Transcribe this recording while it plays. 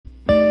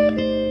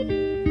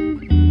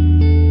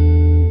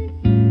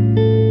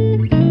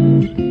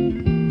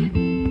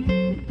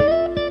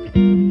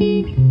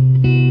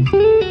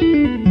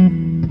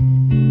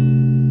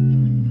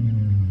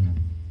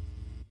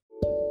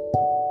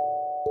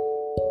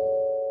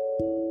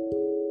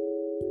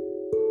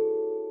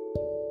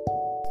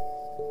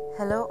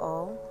Hello,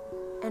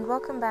 all, and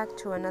welcome back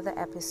to another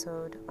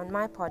episode on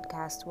my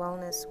podcast,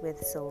 Wellness with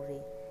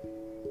Sylvie.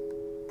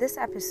 This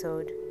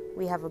episode,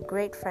 we have a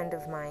great friend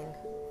of mine,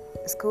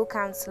 a school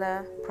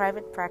counselor,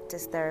 private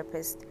practice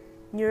therapist,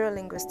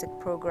 neurolinguistic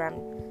program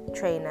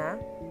trainer,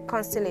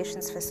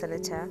 constellations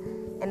facilitator,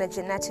 and a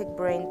genetic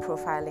brain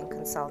profiling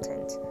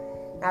consultant.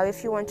 Now,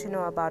 if you want to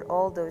know about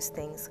all those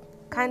things,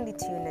 kindly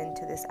tune in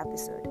to this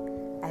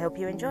episode. I hope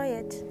you enjoy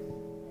it.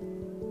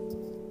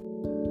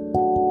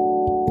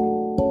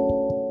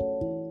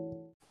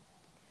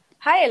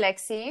 Hi,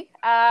 Alexi,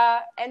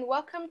 and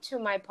welcome to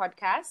my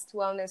podcast,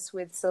 Wellness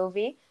with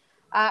Sylvie.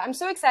 I'm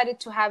so excited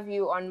to have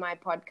you on my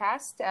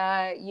podcast.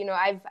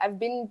 I've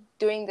been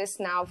doing this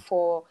now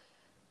for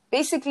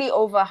basically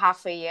over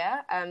half a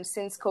year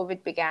since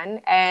COVID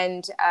began,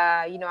 and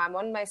I'm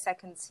on my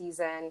second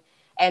season,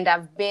 and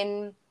I've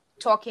been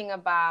talking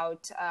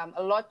about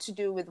a lot to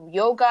do with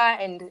yoga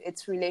and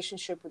its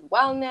relationship with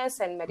wellness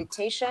and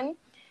meditation.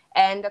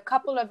 And a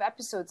couple of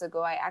episodes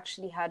ago, I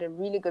actually had a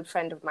really good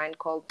friend of mine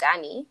called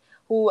Danny,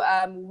 who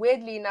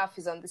weirdly enough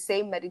is on the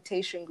same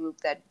meditation group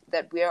that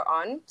we're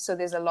on. So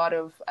there's a lot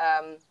of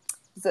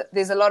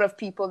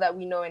people that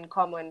we know in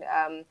common.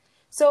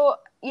 So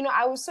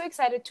I was so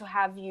excited to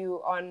have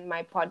you on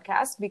my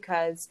podcast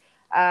because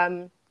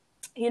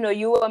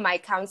you were my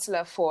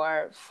counselor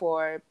for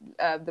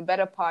the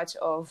better part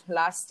of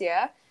last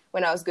year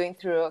when I was going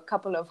through a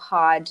couple of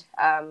hard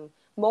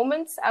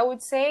moments, I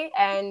would say,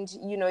 and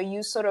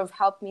you sort of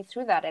helped me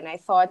through that. And I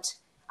thought,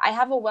 I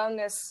have a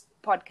wellness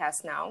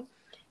podcast now,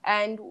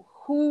 and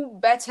who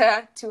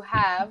better to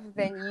have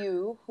than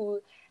you, who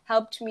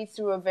helped me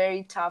through a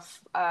very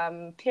tough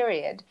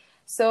period.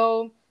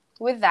 So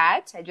with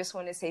that, I just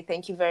want to say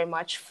thank you very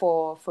much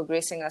for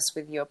gracing us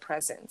with your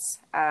presence.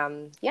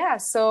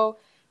 So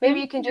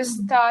maybe you can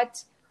just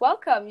start.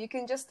 Welcome. You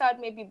can just start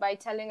maybe by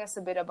telling us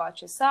a bit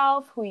about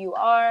yourself, who you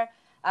are,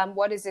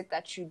 what is it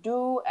that you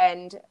do,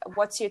 and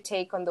what's your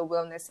take on the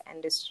wellness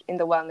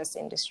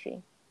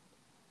industry?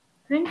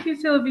 Thank you,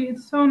 Sylvie.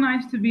 It's so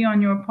nice to be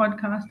on your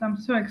podcast. I'm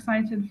so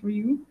excited for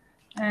you.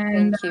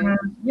 And Thank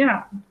you.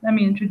 Let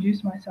me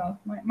introduce myself.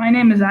 My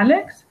name is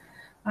Alex.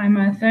 I'm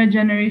a third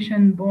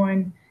generation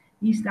born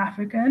East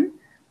African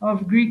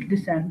of Greek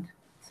descent.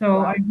 So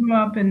Wow. I grew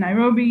up in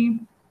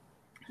Nairobi,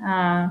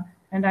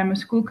 and I'm a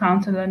school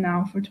counselor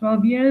now for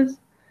 12 years.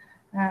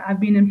 I've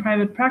been in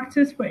private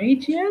practice for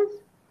 8 years.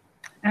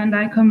 And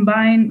I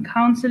combine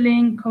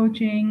counseling,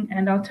 coaching,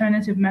 and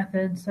alternative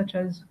methods such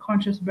as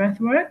conscious breath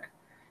work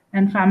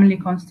and family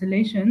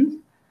constellations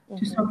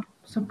to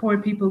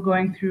support people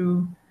going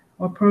through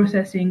or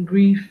processing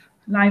grief,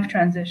 life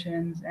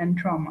transitions, and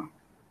trauma.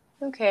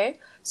 Okay.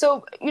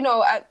 So,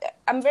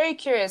 I'm very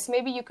curious.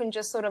 Maybe you can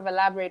just sort of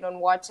elaborate on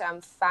what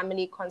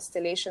family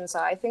constellations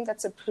are. I think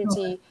that's a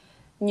pretty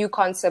new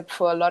concept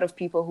for a lot of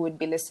people who would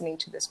be listening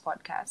to this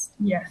podcast.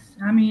 Yes.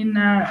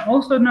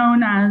 Also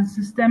known as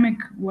systemic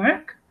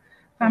work,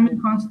 family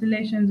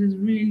constellations is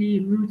really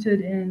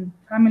rooted in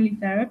family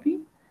therapy.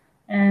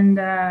 And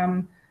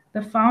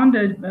the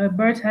founder,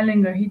 Bert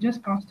Hellinger, he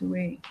just passed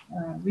away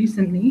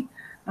recently.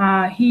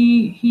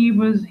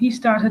 He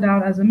started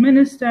out as a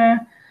minister,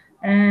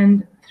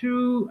 and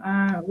through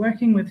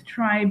working with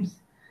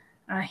tribes,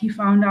 he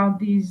found out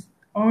these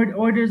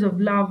orders of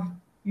love,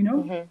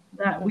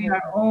 that we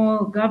are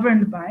all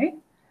governed by.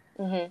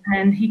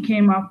 And he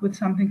came up with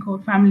something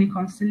called family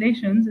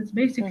constellations. It's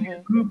basically a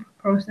group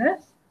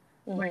process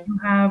where you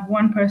have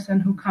one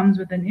person who comes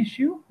with an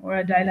issue or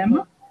a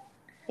dilemma.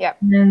 Yeah.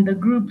 And then the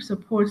group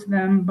supports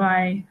them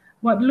by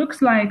what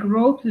looks like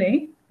role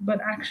play,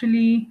 but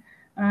actually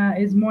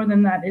is more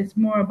than that. It's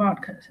more about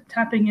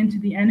tapping into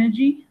the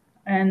energy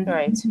and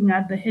looking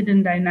at the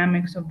hidden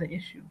dynamics of the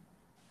issue.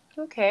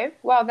 Okay.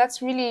 Wow,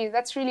 that's really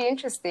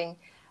interesting.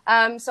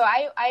 So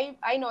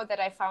I know that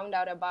I found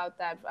out about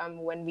that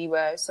when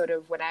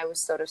I was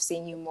sort of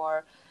seeing you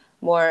more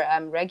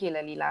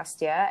regularly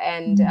last year,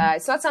 and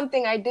it's not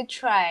something I did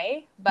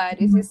try,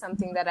 but it is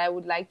something that I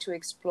would like to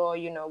explore.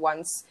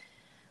 once.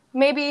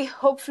 Maybe,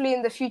 hopefully,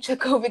 in the future,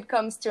 COVID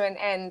comes to an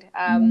end.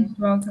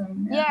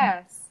 Welcome.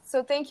 Yes.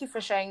 So thank you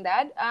for sharing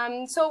that.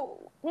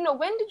 So,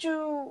 when did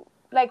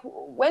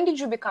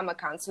you become a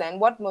counselor, and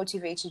what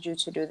motivated you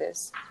to do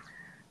this?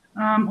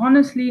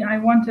 Honestly, I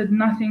wanted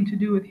nothing to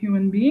do with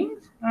human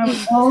beings. I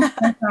was all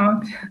set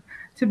out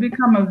to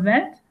become a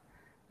vet.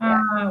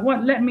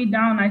 What let me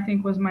down, I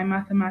think, was my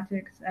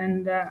mathematics.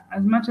 And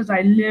as much as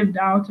I lived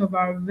out of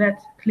our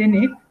vet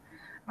clinic,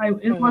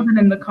 it wasn't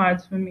in the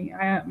cards for me.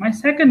 My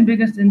second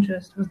biggest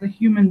interest was the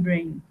human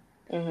brain.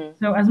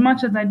 So as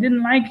much as I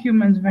didn't like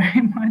humans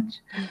very much,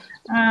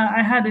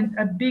 I had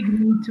a big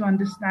need to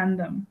understand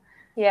them.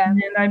 Yeah.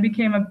 And I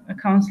became a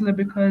counselor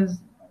because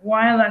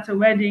while at a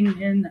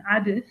wedding in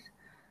Addis,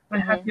 I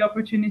had the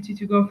opportunity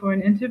to go for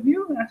an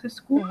interview at a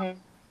school.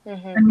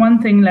 And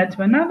one thing led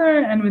to another,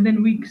 and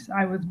within weeks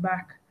I was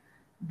back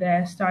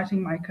there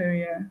starting my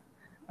career.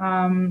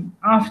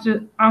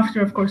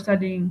 After of course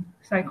studying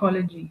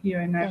psychology here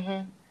in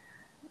Nairobi.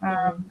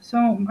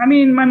 So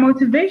my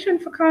motivation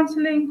for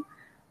counseling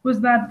was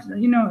that,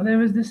 there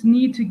was this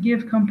need to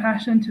give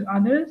compassion to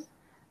others,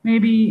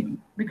 maybe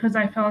because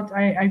I felt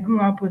I grew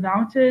up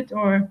without it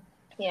or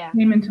Yeah.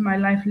 came into my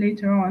life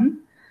later on.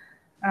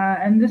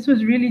 And this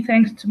was really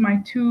thanks to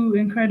my two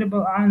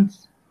incredible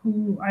aunts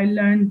who I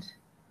learned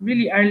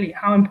really early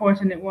how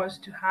important it was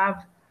to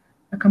have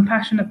a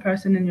compassionate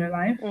person in your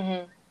life,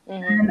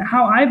 and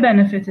how I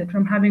benefited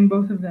from having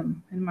both of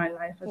them in my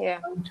life as a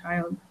young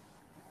child.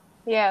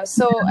 Yeah.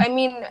 So, I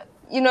mean,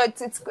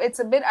 it's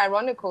a bit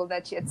ironical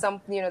that at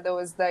some, there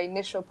was the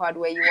initial part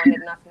where you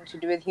wanted nothing to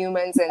do with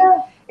humans, and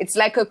it's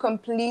like a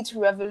complete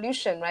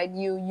revolution, right?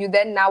 You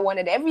then now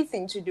wanted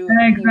everything to do with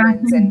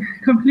humans, and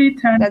complete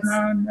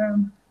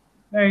turnaround.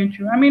 Very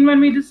true. I mean, when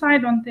we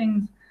decide on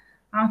things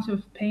out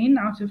of pain,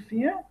 out of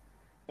fear,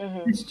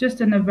 it's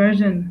just an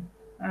aversion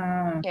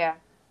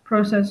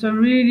process. So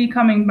really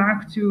coming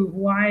back to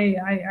why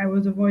I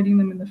was avoiding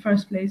them in the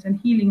first place and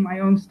healing my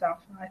own stuff,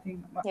 I think,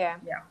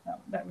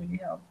 that really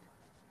helped.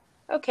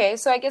 Okay,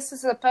 so I guess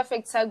this is a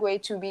perfect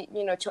segue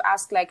to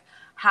ask, like,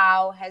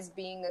 how has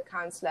being a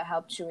counselor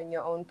helped you in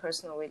your own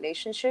personal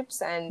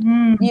relationships?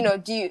 And,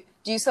 do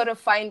you sort of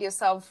find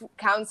yourself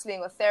counseling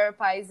or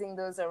therapizing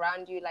those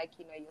around you, like,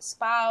 your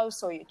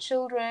spouse or your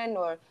children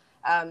or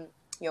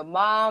your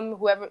mom,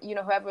 whoever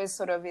is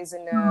sort of is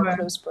in a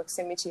close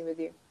proximity with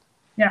you?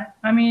 Yeah,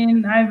 I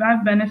mean,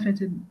 I've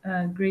benefited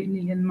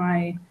greatly in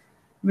my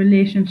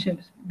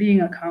relationships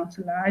being a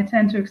counselor. I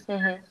tend to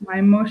express my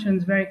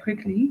emotions very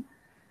quickly.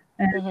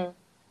 And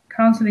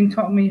counseling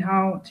taught me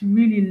how to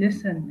really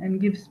listen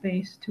and give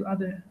space to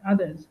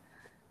others.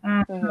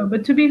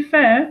 But to be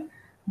fair,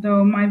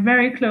 though, my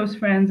very close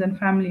friends and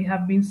family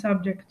have been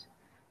subject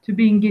to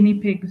being guinea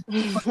pigs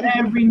for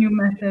every new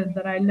method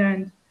that I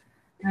learned.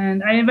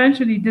 And I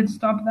eventually did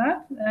stop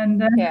that.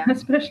 And then,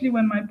 especially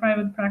when my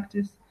private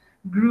practice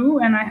grew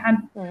and I had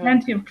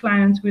plenty of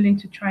clients willing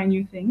to try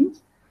new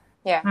things.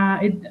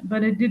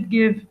 But it did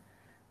give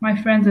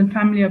my friends and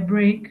family a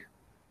break.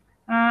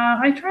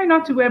 I try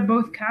not to wear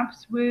both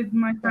caps with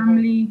my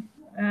family,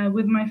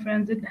 with my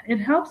friends. It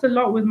helps a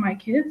lot with my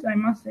kids, I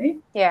must say.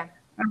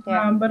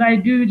 But I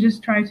do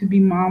just try to be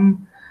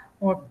mom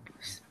or,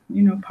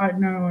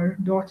 partner or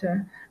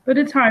daughter. But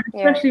it's hard,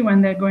 especially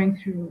when they're going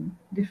through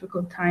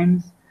difficult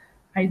times.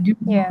 I do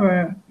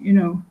offer,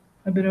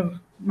 a bit of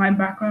my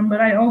background,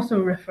 but I also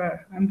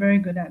refer. I'm very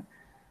good at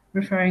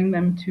referring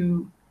them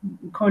to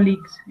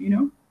colleagues,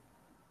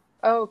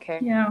 Oh, okay.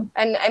 Yeah.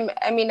 And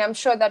I'm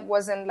sure that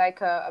wasn't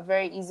like a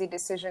very easy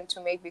decision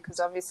to make, because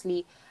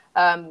obviously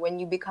when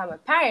you become a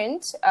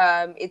parent,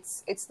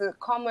 it's the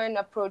common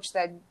approach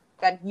that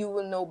you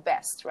will know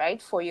best,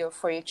 right, for your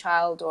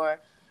child, or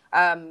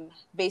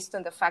based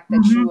on the fact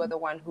that you are the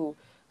one who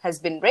has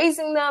been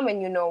raising them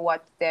and you know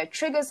what their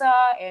triggers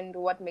are and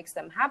what makes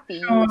them happy.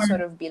 You would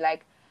sort of be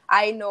like,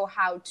 I know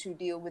how to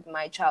deal with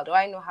my child, or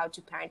I know how to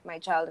parent my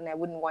child, and I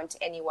wouldn't want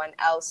anyone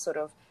else sort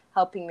of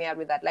helping me out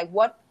with that. Like,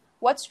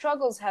 what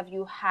struggles have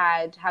you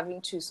had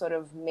having to sort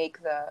of make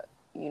the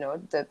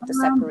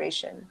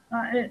separation?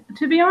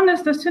 To be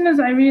honest, as soon as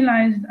I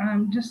realized,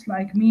 just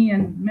like me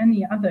and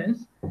many others,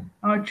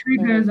 our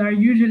triggers are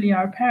usually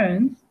our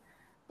parents.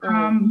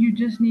 You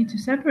just need to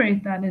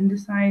separate that and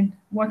decide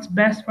what's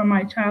best for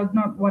my child,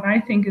 not what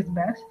I think is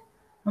best.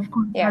 Of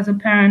course, as a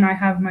parent, I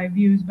have my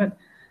views, but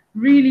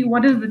really,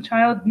 what does the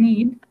child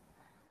need?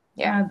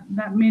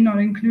 That may not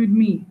include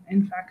me,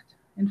 in fact.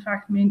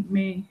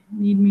 May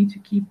need me to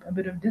keep a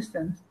bit of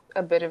distance.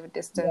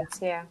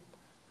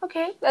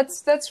 Okay,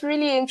 that's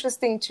really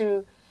interesting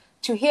to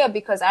hear,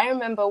 because I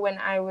remember when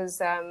I was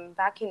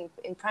back in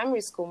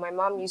primary school, my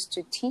mom used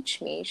to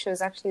teach me. She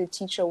was actually the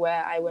teacher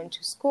where I went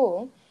to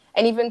school,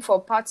 and even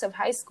for parts of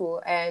high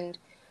school. And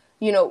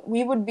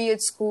we would be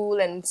at school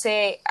and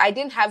say I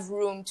didn't have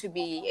room to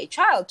be a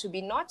child, to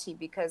be naughty,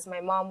 because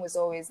my mom was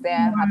always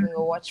there having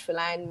a watchful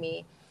eye on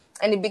me.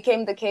 And it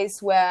became the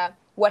case where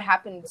what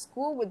happened at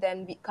school would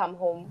then come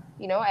home,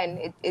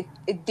 and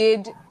it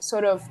did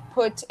sort of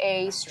put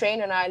a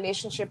strain on our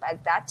relationship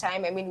at that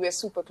time. I mean, we're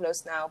super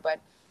close now, but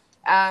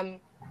I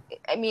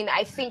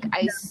think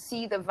I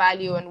see the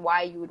value and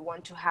why you would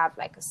want to have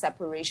like a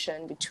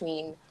separation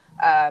between,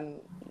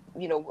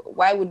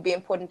 why it would be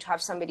important to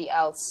have somebody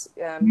else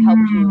help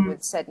you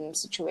with certain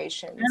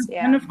situations.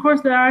 And of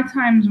course, there are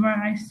times where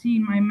I see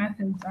my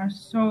methods are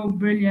so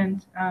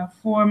brilliant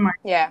for my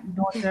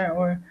daughter,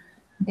 or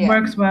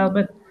works well,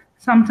 but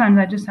sometimes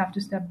I just have to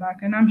step back.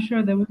 And I'm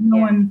sure there was no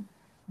one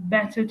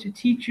better to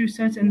teach you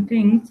certain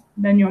things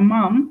than your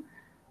mom.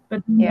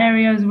 But in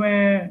areas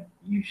where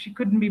she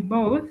couldn't be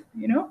both,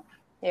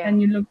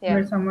 and you look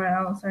for somewhere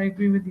else. I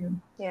agree with you.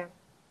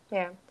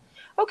 Yeah.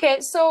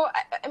 Okay, so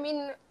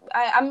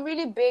I'm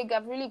really big.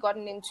 I've really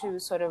gotten into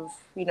sort of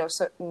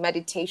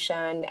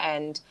meditation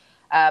and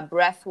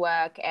breath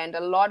work, and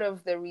a lot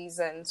of the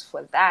reasons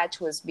for that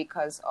was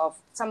because of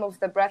some of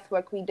the breath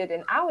work we did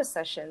in our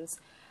sessions.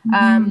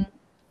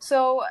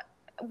 So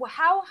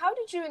how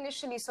did you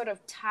initially sort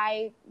of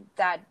tie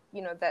that,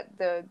 that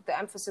the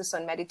emphasis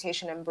on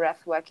meditation and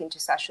breath work into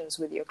sessions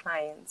with your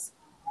clients?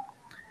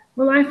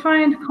 Well, I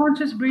find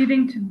conscious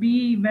breathing to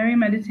be very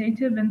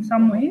meditative in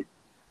some ways.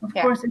 Of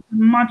Yeah. course, it's a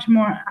much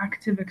more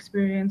active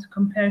experience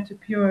compared to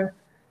pure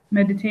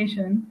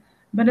meditation.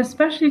 But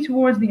especially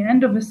towards the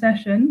end of a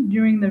session,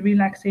 during the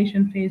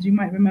relaxation phase, you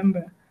might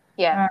remember,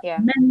 Yeah. Yeah.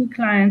 many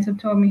clients have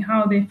told me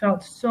how they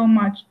felt so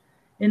much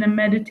in a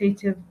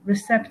meditative,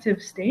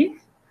 receptive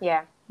state.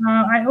 Yeah.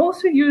 I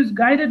also use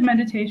guided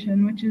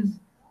meditation,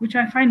 which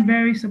I find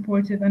very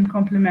supportive and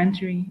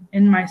complementary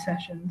in my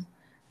sessions,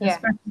 Yeah.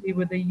 especially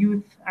with the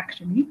youth.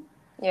 Actually,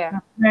 Yeah.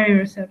 very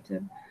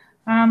receptive.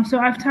 So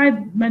I've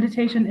tied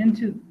meditation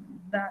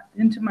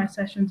into my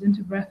sessions,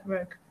 into breath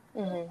work,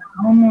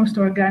 almost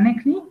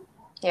organically.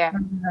 Yeah.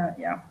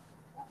 Yeah.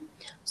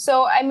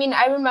 So, I mean,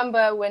 I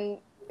remember when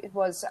it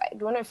was, I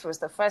don't know if it was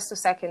the first or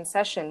second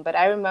session, but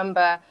I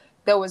remember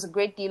there was a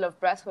great deal of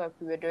breath work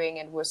we were doing,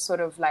 and it was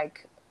sort of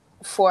like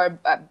for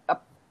a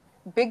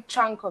big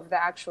chunk of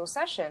the actual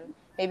session,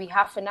 maybe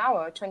half an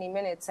hour, 20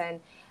 minutes.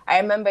 And I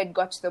remember it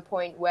got to the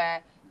point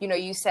where, you know,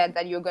 you said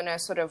that you're going to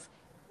sort of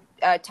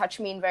touch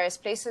me in various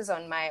places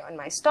on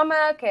my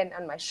stomach and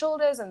on my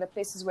shoulders and the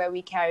places where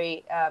we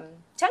carry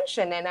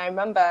tension. And I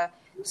remember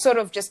sort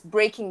of just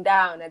breaking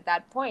down at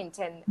that point.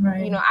 And,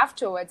 Right. you know,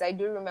 afterwards, I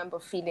do remember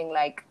feeling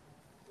like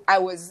I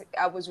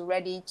was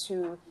ready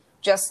to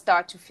just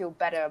start to feel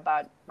better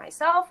about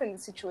myself and the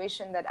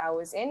situation that I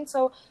was in.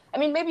 So, I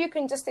mean, maybe you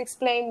can just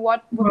explain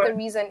what the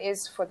reason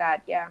is for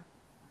that. Yeah.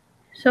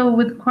 So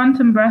with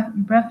quantum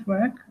breath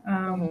work,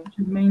 which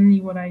is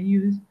mainly what I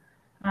use,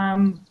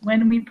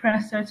 when we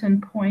press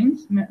certain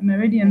points,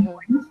 meridian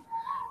points,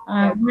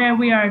 where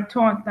we are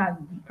taught that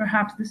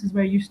perhaps this is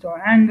where you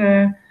store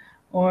anger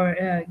or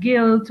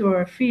guilt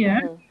or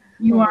fear,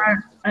 you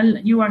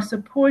are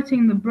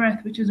supporting the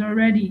breath, which is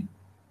already,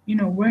 you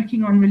know,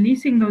 working on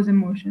releasing those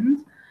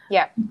emotions.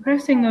 Yeah.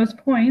 Pressing those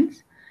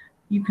points,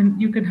 you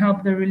can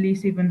help the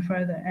release even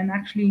further. And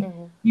actually,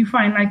 you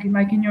find like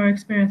in your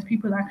experience,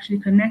 people actually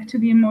connect to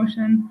the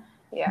emotion,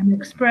 and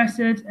express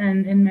it,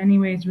 and in many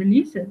ways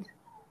release it.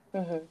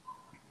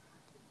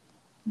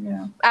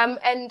 Yeah.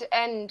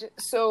 And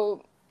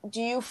so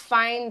do you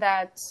find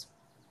that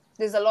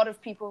there's a lot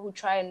of people who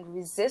try and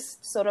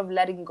resist sort of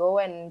letting go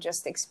and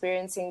just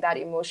experiencing that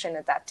emotion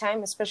at that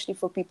time, especially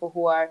for people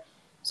who are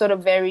sort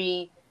of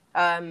very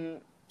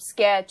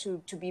scared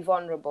to be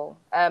vulnerable?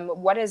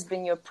 What has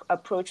been your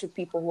approach with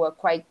people who are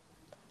quite,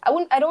 I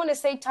don't want to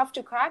say tough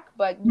to crack,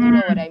 but you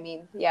know what I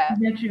mean? Yeah. I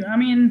get you. I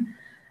mean,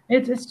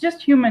 it's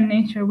just human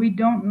nature. We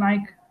don't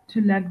like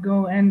to let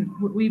go, and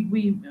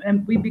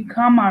we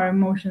become our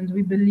emotions.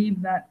 We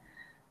believe that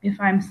if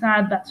I'm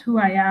sad, that's who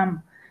I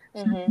am.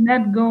 So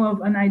let go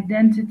of an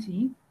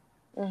identity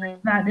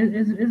that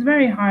is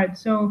very hard.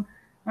 So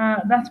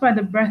that's why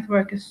the breath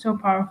work is so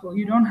powerful.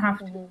 You don't have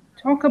to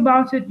talk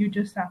about it. You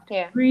just have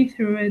to breathe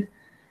through it.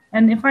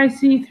 And if I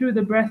see through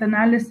the breath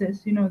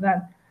analysis, you know,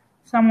 that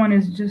someone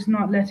is just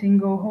not letting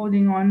go,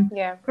 holding on,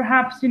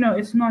 perhaps, you know,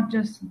 it's not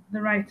just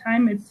the right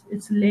time.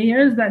 It's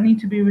layers that need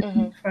to be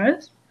released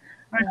first.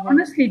 I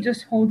honestly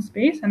just hold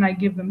space and I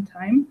give them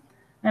time.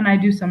 And I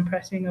do some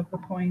pressing of the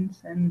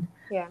points and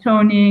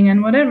toning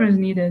and whatever is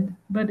needed.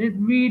 But it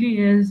really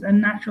is a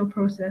natural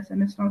process,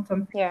 and it's not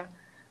something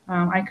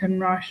I can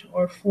rush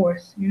or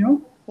force, you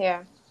know?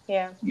 Yeah.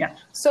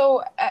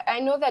 So I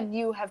know that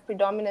you have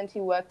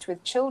predominantly worked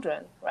with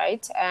children,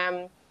 right?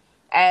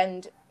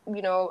 And,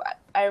 you know,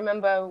 I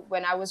remember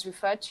when I was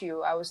referred to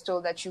you, I was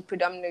told that you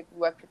predominantly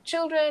work with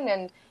children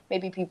and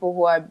maybe people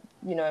who are,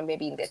 you know,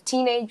 maybe in their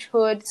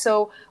teenagehood.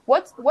 So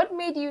what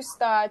made you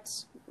start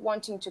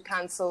wanting to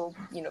counsel,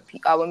 you know,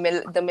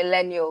 the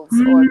millennials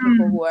or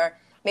people who are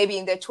maybe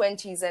in their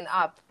 20s and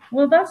up?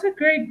 Well, that's a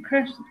great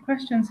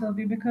question,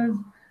 Sylvie, because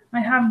I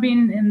have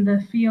been in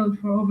the field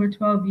for over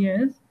 12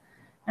 years.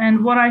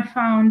 And what I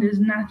found is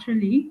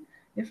naturally,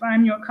 if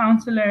I'm your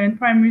counselor in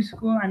primary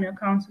school, I'm your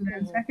counselor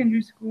in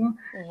secondary school.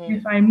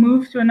 If I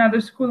move to another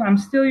school, I'm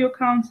still your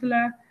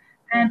counselor.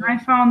 And I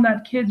found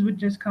that kids would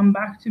just come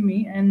back to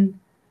me. And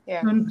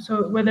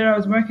so whether I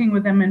was working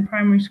with them in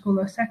primary school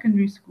or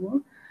secondary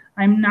school,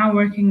 I'm now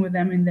working with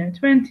them in their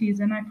 20s,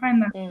 and I find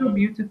that so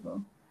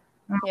beautiful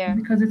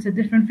because it's a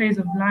different phase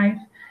of life.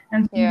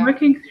 And so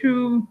working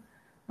through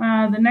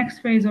the next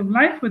phase of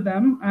life with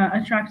them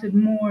attracted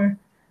more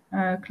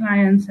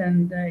clients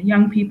and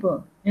young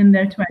people in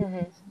their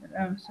 20s.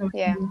 So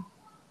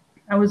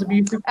that was a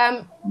beautiful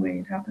way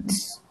it happened.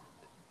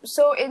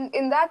 So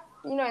in that,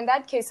 you know, in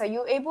that case, are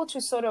you able to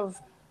sort of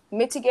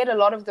mitigate a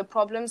lot of the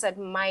problems that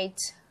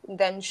might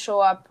then show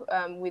up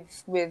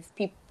with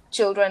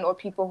children or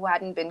people who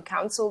hadn't been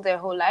counseled their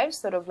whole lives?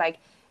 Sort of like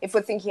if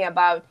we're thinking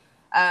about,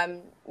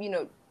 you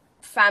know,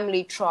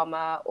 family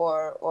trauma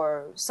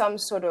or some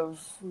sort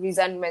of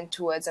resentment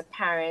towards a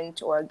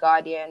parent or a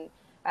guardian,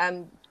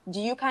 do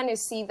you kind of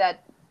see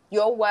that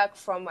your work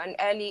from an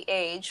early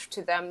age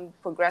to them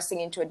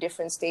progressing into a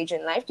different stage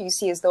in life, do you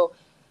see as though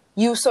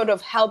you sort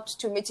of helped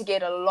to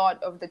mitigate a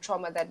lot of the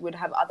trauma that would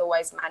have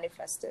otherwise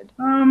manifested?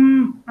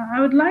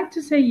 I would like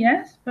to say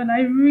yes, but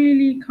I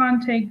really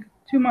can't take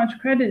too much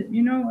credit.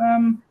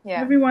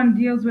 Everyone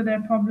deals with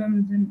their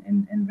problems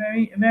in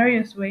very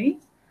various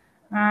ways,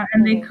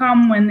 and they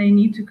come when they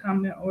need to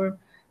come, or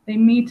they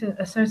meet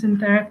a certain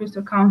therapist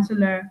or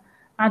counselor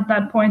at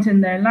that point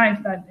in their life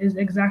that is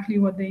exactly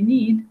what they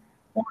need,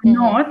 or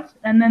not,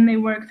 and then they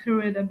work through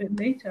it a bit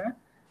later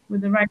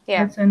with the right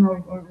person,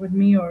 or with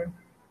me, or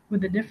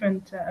with a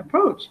different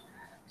approach.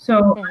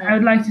 So I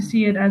would like to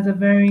see it as a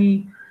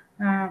very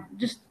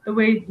just the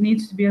way it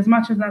needs to be. As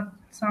much as that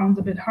sounds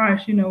a bit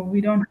harsh,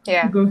 we don't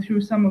have to go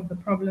through some of the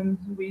problems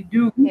we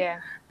do,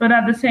 but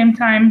at the same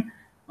time,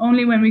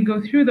 only when we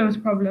go through those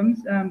problems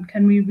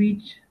can we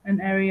reach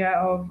an area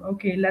of,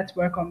 okay, let's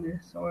work on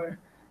this, or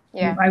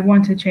I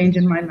want to change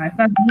in my life.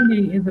 That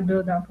really is a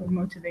build-up of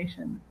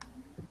motivation.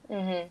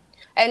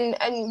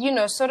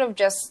 And sort of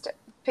just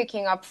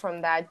picking up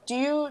from that, do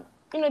you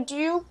think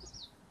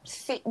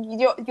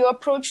your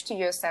approach to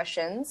your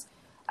sessions,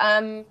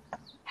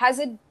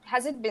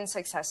 has it been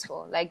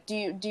successful? Like, do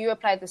you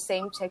apply the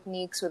same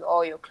techniques with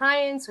all your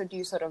clients, or do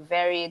you sort of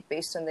vary it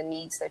based on the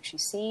needs that you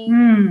see?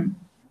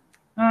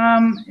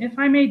 If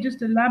I may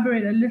just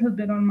elaborate a little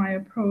bit on my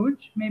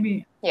approach,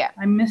 maybe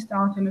I missed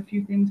out on a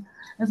few things.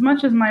 As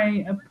much as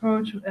my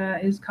approach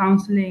is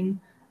counseling,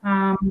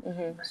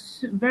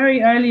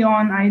 very early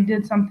on, I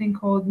did something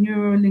called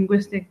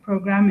neuro-linguistic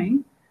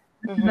programming.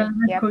 It's a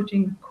life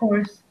coaching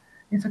course.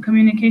 It's a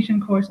communication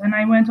course, and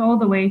I went all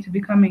the way to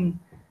becoming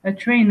a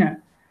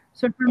trainer.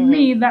 So for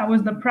me, that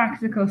was the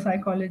practical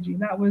psychology.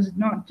 That was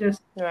not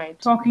just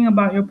talking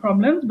about your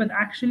problems, but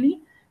actually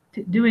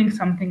doing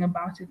something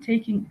about it,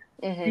 taking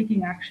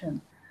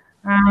action.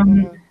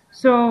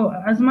 So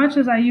as much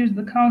as I use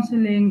the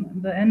counseling,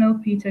 the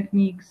NLP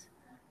techniques,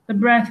 the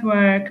breath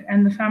work,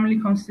 and the family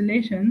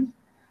constellations,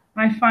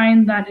 I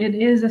find that it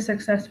is a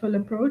successful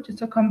approach.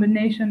 It's a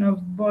combination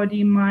of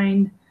body,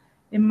 mind,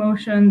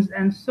 emotions,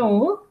 and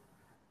soul.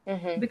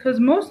 Because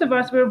most of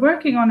us, we're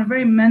working on a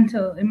very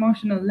mental,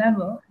 emotional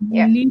level.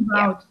 We leave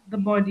out the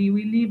body,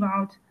 we leave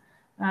out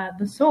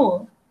the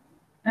soul.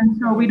 And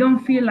so we don't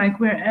feel like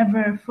we're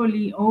ever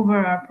fully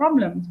over our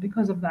problems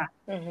because of that.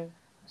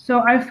 So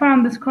I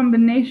found this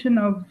combination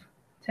of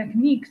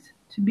techniques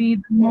to be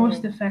the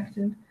most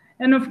effective.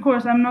 And of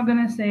course, I'm not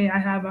going to say I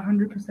have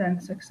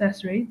 100%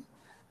 success rates.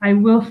 I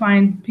will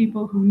find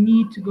people who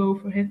need to go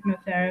for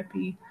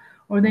hypnotherapy,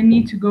 or they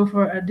need to go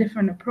for a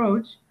different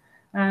approach,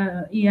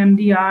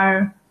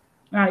 EMDR,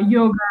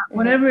 yoga,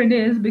 whatever it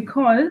is,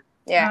 because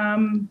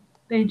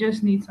they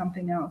just need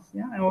something else.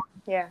 Or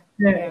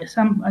at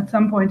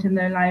some point in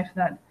their life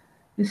that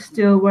is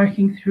still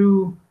working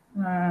through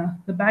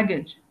the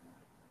baggage.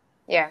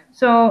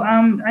 So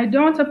I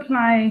don't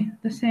apply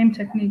the same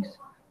techniques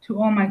to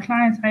all my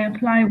clients. I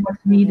apply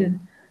what's needed.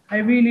 I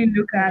really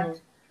look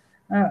at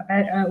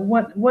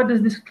what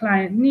does this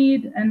client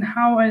need, and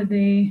how are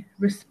they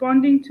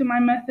responding to my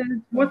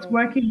methods, what's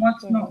working,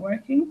 what's not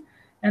working,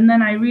 and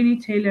then I really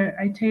tailor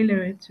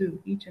it to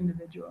each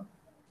individual.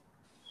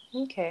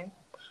 Okay.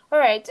 All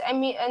right. I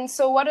mean, and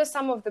so what are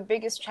some of the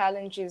biggest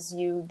challenges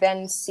you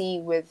then see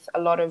with a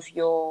lot of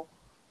your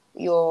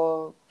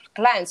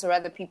clients, or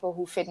other people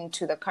who fit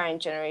into the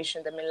current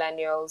generation, the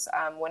millennials,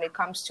 when it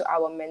comes to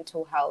our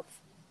mental health?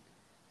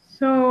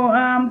 So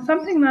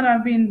something that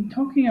I've been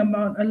talking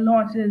about a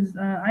lot is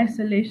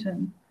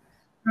isolation.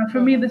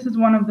 For me, this is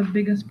one of the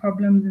biggest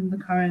problems in the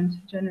current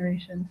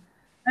generation.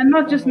 And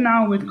not just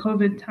now with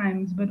COVID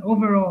times, but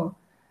overall.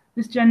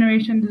 This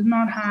generation does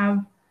not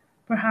have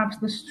perhaps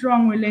the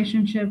strong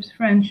relationships,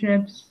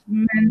 friendships,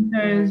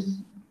 mentors,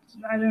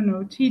 I don't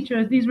know,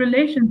 teachers. These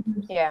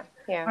relationships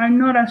are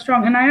not as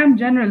strong. And I am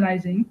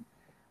generalizing.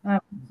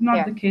 It's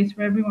not the case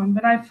for everyone.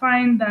 But I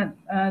find that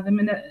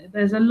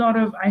there's a lot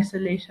of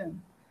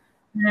isolation.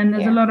 And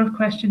there's a lot of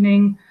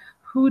questioning.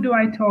 Who do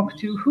I talk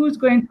to? Who's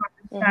going to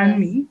understand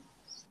me?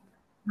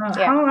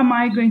 How am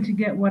I going to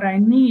get what I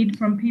need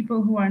from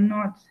people who are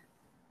not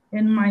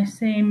in my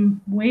same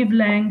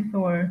wavelength?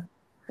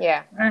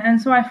 And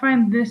so I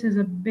find this is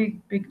a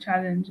big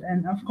challenge.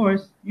 And of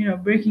course,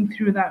 breaking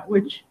through that,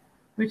 which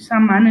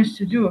some manage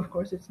to do. Of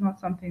course, it's not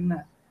something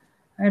that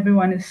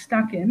everyone is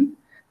stuck in.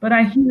 But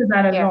I hear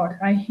that a lot.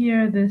 I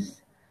hear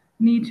this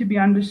need to be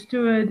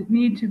understood,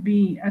 need to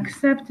be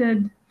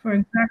accepted for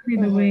exactly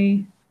the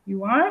way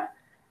you are,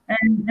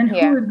 and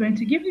who is going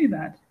to give you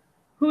that?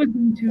 Who is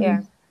going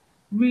to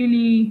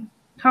really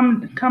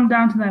come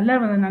down to that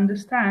level and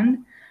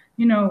understand?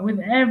 With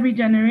every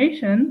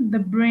generation, the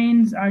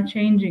brains are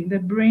changing. The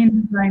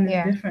brain design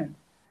is different.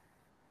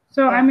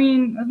 So, I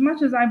mean, as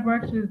much as I've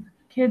worked with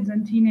kids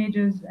and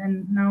teenagers,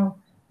 and now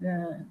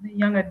the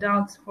young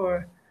adults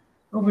for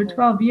over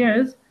 12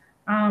 years,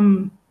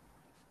 I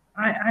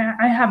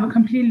have a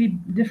completely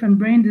different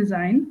brain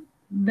design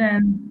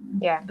than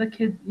the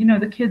kids,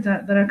 the kids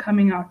that are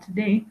coming out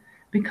today,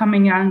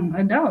 becoming young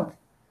adults.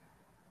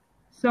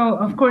 So,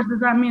 of course, does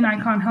that mean I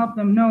can't help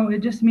them? No, it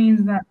just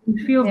means that we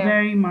feel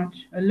very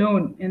much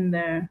alone in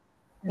their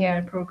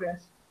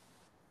progress.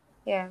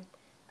 Yeah.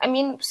 I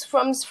mean,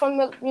 from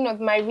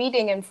my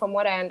reading and from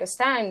what I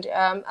understand,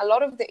 a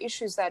lot of the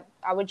issues that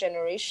our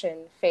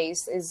generation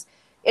face is,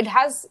 it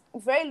has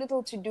very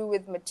little to do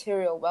with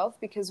material wealth,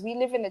 because we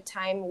live in a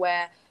time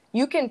where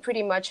you can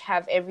pretty much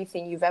have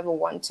everything you've ever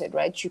wanted,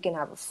 right? You can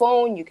have a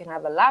phone, you can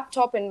have a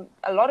laptop, and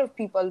a lot of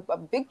people, a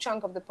big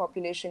chunk of the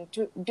population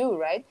do,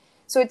 right?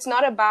 So it's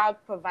not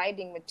about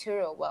providing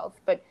material wealth,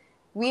 but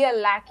we are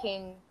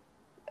lacking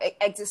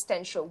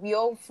existential. We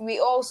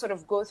all sort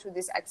of go through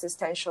this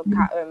existential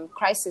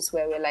crisis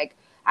where we're like,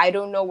 I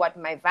don't know what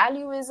my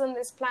value is on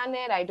this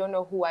planet. I don't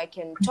know who I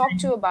can talk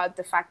to about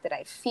the fact that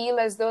I feel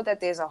as though that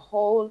there's a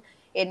hole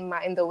in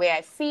the way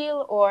I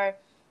feel, or,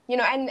 you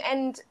know,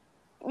 and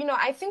you know,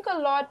 I think a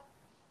lot,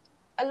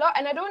 and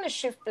I don't want to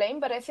shift blame,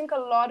 but I think a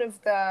lot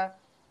of the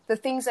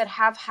things that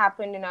have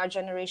happened in our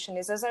generation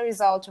is as a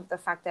result of the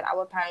fact that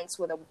our parents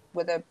were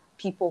the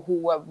people who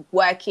were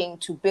working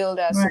to build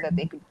us so that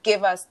they could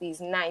give us these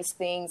nice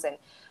things and,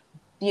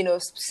 you know,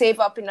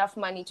 save up enough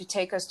money to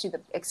take us to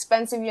the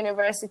expensive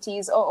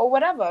universities or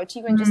whatever, or to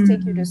even just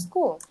take you to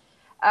school.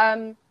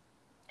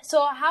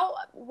 So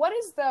what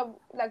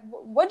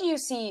do you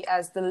see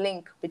as the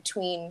link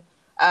between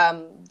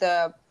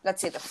let's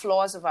say the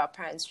flaws of our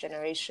parents'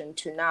 generation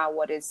to now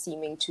what is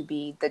seeming to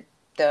be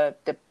the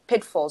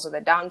pitfalls or the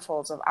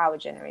downfalls of our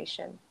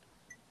generation?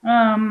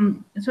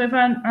 So if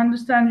I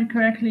understand you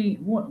correctly,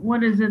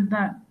 what is it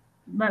that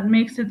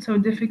makes it so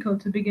difficult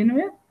to begin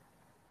with?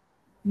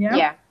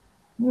 Yeah.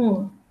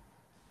 Oh,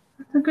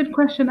 that's a good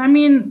question. I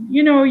mean,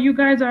 you know, you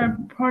guys are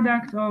a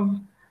product of,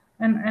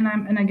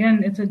 and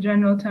again, it's a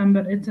general term,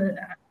 but it's a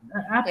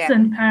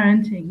absent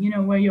parenting. You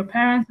know, where your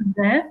parents are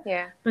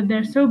there, but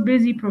they're so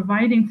busy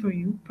providing for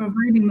you,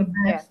 providing the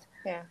best,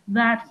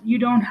 that you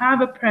don't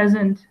have a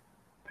present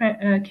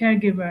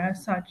caregiver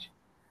as such.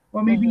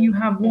 Or maybe you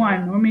have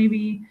one, or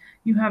maybe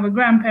you have a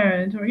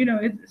grandparent, or, you know,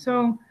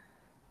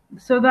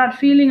 so that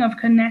feeling of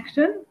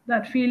connection,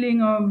 that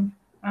feeling of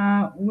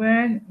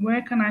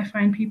where can I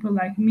find people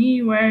like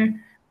me? Where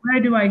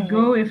do I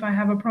go if I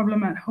have a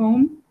problem at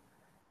home?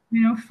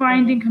 You know,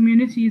 finding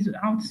communities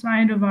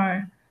outside of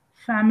our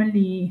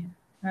family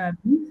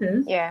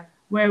bases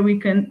where we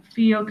can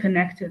feel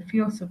connected,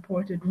 feel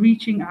supported,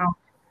 reaching out.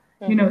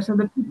 You know, so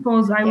the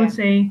pitfalls I would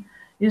say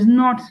is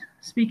not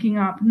speaking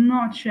up,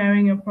 not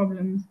sharing your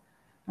problems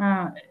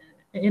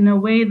in a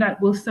way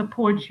that will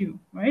support you,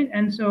 right?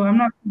 And so I'm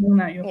not saying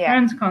that your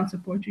friends can't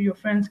support you. Your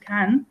friends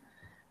can.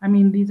 I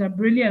mean, these are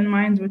brilliant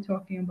minds we're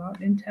talking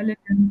about,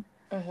 intelligent,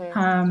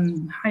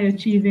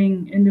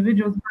 high-achieving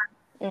individuals.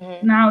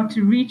 Now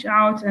to reach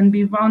out and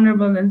be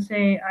vulnerable and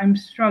say, I'm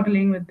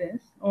struggling with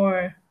this,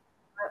 or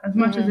as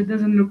much as it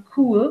doesn't look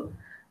cool,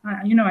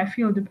 you know, I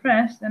feel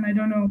depressed and I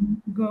don't know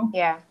where to go.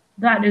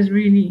 That is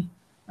really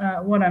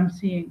what I'm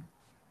seeing.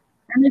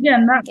 And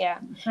again,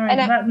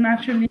 that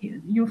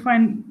naturally you'll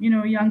find, you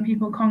know, young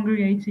people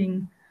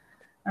congregating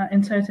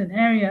in certain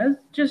areas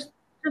just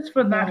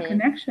for that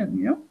connection,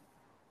 you know.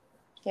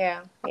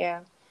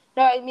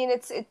 No, I mean,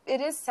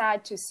 it is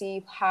sad to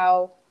see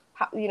how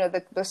you know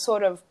the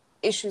sort of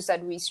issues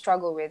that we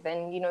struggle with,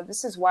 and, you know,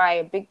 this is why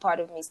a big part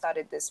of me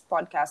started this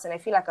podcast, and I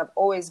feel like I've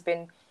always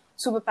been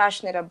super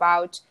passionate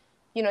about,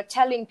 you know,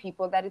 telling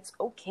people that it's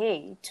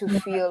okay to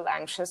feel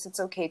anxious, it's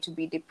okay to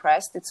be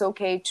depressed, it's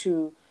okay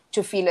to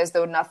feel as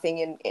though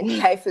nothing in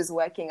life is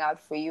working out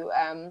for you.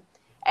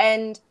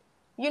 And,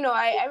 you know,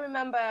 I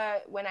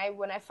remember when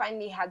I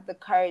finally had the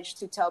courage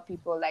to tell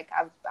people, like,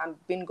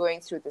 I've been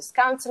going through this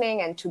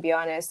counseling, and to be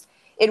honest,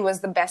 it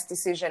was the best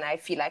decision I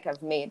feel like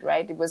I've made,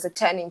 right? It was a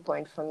turning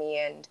point for me.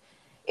 And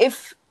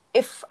if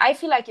I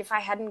feel like if I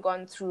hadn't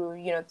gone through,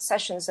 you know,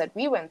 sessions that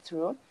we went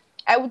through,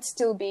 I would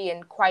still be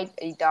in quite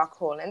a dark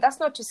hole. And that's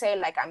not to say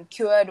like I'm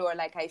cured or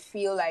like I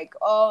feel like,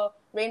 oh,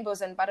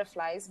 rainbows and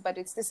butterflies, but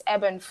it's this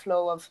ebb and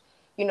flow of,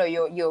 you know,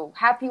 you're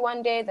happy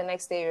one day, the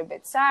next day you're a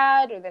bit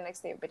sad, or the next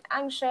day you're a bit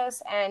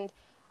anxious. And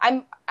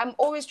I'm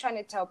always trying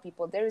to tell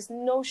people there is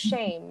no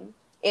shame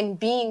in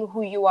being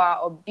who you are,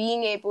 or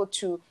being able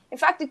to, in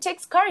fact, it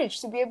takes courage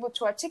to be able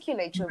to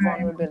articulate your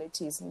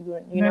vulnerabilities,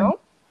 you know?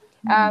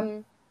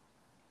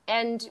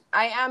 And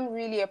I am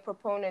really a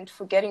proponent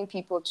for getting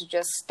people to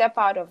just step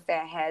out of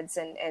their heads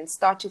and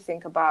start to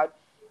think about,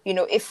 you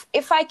know,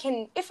 if I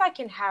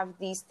can have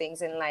these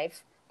things in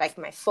life, like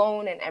my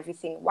phone and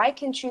everything, why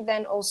can't you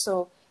then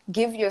also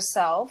give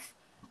yourself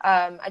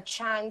a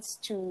chance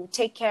to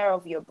take care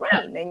of your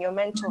brain and your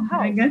mental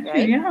health? I get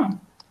right? you,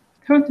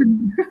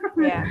 totally.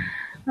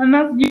 And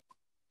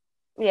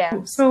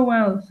that's so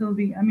well,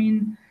 Sylvie. I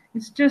mean,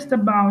 it's just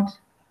about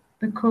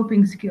the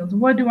coping skills.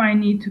 What do I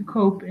need to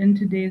cope in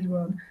today's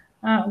world?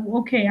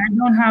 Okay, I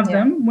don't have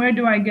them. Where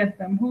do I get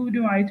them? Who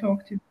do I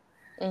talk to?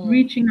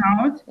 Reaching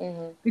out,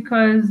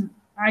 because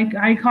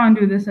I can't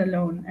do this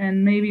alone,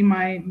 and maybe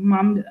my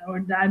mom or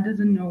dad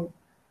doesn't know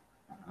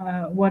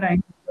what I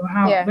do or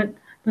how. But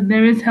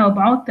there is help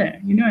out there,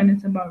 you know, and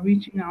it's about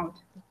reaching out.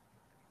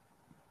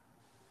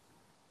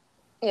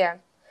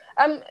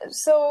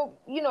 So,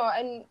 you know,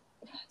 and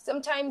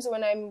sometimes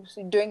when I'm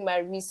doing my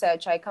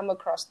research, I come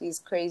across these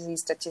crazy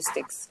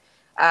statistics.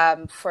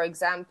 For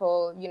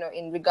example, you know,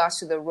 in regards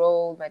to the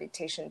role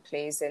meditation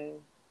plays in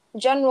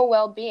general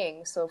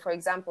well-being. So, for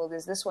example,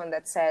 there's this one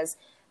that says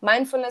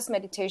mindfulness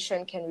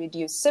meditation can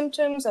reduce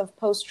symptoms of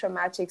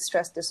post-traumatic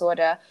stress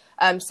disorder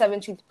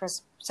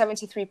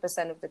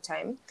 73% of the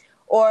time.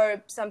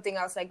 Or something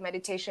else like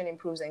meditation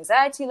improves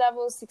anxiety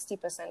levels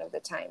 60% of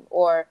the time.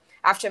 Or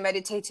after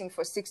meditating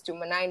for 6 to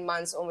 9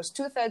 months, almost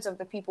 2/3 of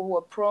the people who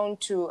are prone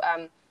to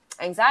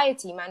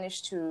anxiety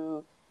managed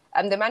to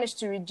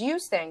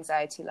reduce their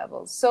anxiety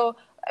levels. So,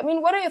 I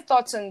mean, what are your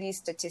thoughts on these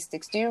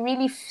statistics? Do you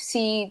really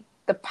see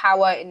the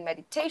power in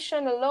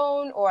meditation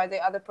alone, or are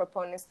there other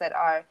proponents that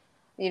are,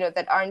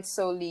 that aren't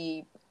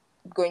solely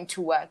going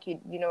to work? You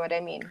know what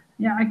I mean?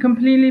 Yeah, I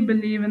completely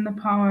believe in the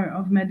power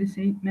of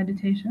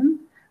meditation.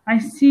 I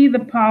see the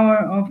power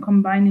of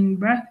combining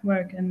breath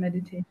work and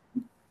meditation,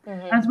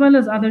 as well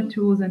as other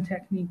tools and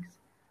techniques.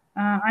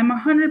 I'm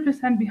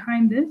 100%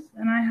 behind this,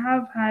 and I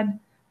have had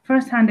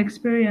firsthand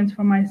experience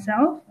for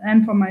myself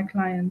and for my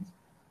clients,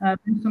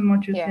 based on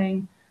what you're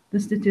saying, the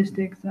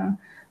statistics.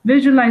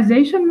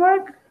 Visualization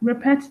work,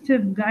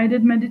 repetitive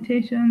guided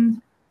meditations,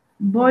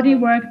 body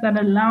work that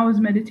allows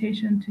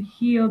meditation to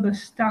heal the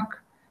stuck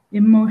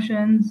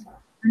emotions,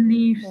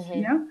 beliefs,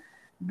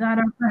 that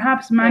are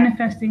perhaps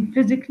manifesting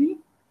physically.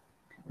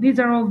 These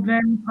are all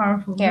very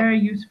powerful, very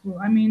useful.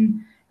 I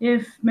mean,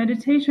 if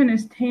meditation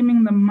is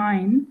taming the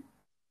mind,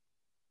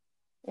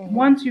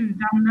 once you've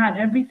done that,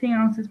 everything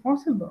else is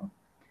possible.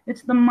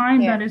 It's the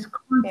mind that is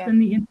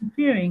constantly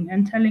interfering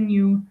and telling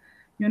you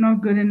you're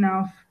not good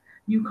enough,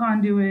 you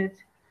can't do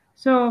it.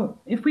 So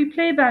if we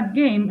play that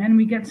game and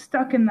we get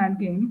stuck in that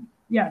game,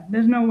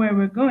 there's nowhere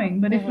we're going.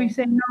 But if we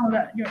say, no,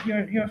 that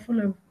you're full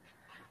of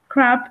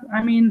crap,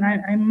 I mean,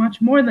 I'm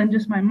much more than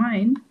just my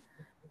mind,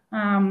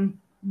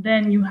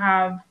 then you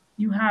have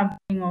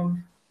of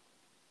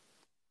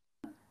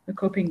the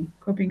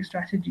coping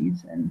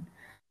strategies and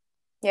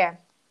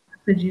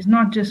strategies,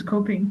 not just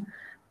coping,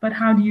 but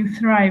how do you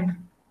thrive?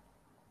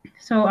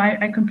 So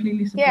I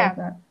completely support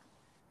that.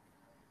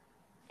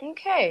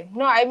 Okay.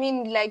 No, I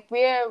mean, like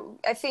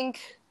I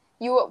think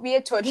we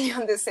are totally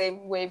on the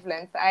same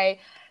wavelength.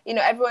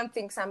 Everyone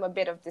thinks I'm a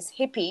bit of this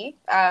hippie,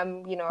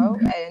 and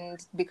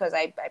because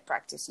I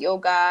practice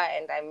yoga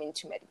and I'm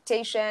into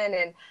meditation,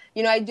 and,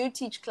 I do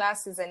teach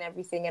classes and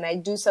everything. And I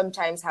do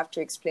sometimes have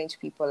to explain to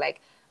people like,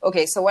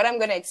 okay, so what I'm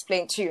going to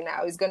explain to you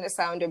now is going to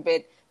sound a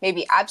bit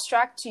maybe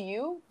abstract to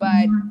you.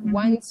 But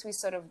once we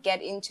sort of get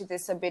into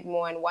this a bit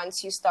more, and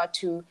once you start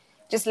to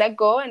just let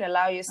go and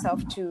allow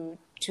yourself to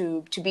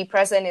be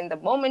present in the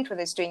moment,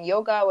 whether it's doing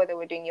yoga, whether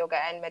we're doing yoga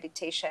and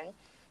meditation,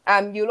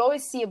 you'll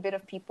always see a bit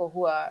of people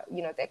who are,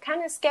 they're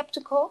kind of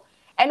skeptical.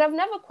 And I've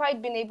never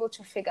quite been able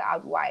to figure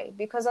out why.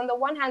 Because on the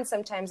one hand,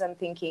 sometimes I'm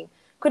thinking,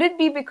 could it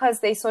be because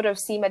they sort of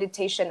see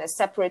meditation as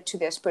separate to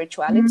their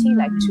spirituality,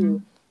 like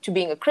to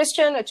being a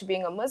Christian or to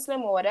being a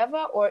Muslim or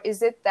whatever? Or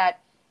is it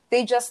that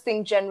they just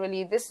think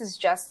generally it's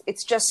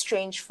just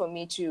strange for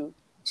me to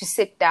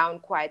sit down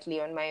quietly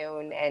on my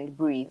own and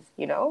breathe?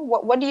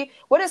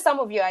 What are some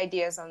of your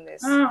ideas on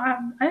this?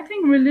 I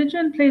think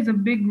religion plays a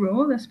big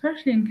role,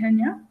 especially in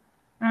Kenya.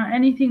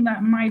 Anything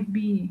that might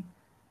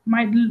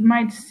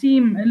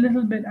seem a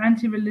little bit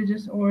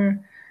anti-religious or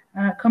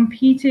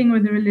competing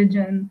with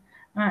religion,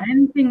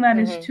 anything that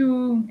is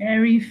too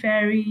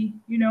airy-fairy,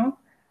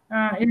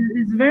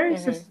 is very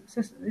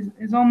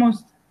is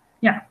almost,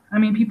 I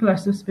mean, people are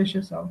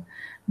suspicious of.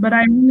 But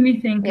I really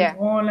think it's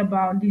all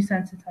about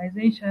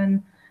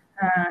desensitization,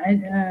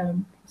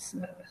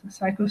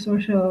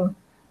 psychosocial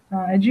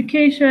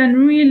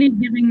education, really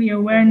giving the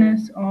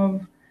awareness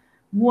of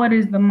what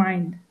is the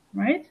mind,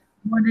 right?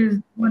 What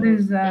is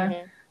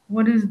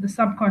the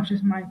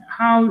subconscious mind?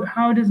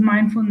 How does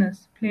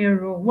mindfulness play a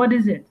role? What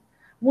is it?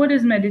 What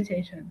is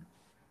meditation?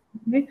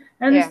 Okay?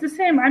 And it's the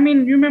same. I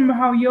mean, remember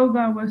how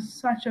yoga was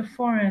such a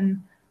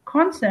foreign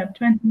concept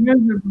 20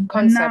 years ago,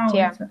 and now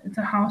it's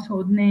a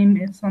household name.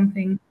 It's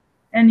something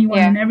anyone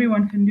and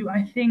everyone can do.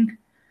 I think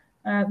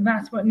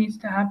that's what needs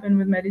to happen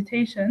with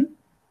meditation.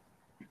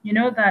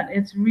 That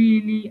it's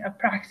really a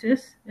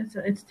practice.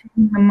 It's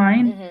taking the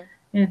mind.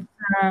 It's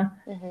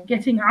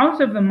getting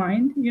out of the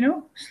mind,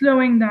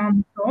 slowing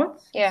down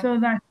thoughts so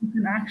that you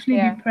can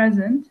actually be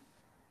present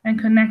and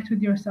connect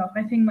with yourself.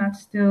 I think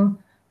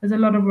there's a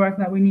lot of work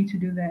that we need to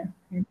do there.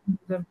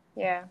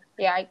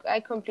 I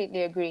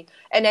completely agree.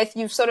 And as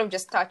you've sort of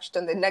just touched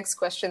on the next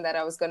question that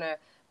I was going to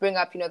bring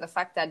up, the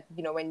fact that,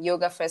 when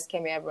yoga first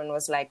came here, everyone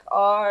was like,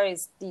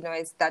 does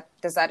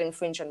that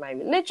infringe on my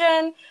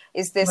religion?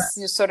 Is this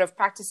sort of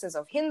practices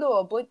of Hindu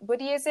or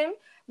Buddhism?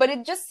 But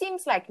it just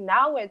seems like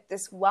now we're at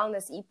this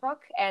wellness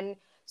epoch, and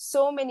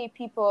so many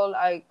people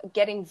are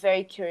getting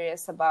very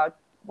curious about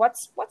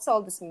what's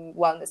all this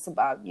wellness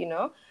about,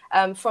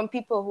 from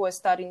people who are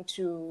starting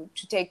to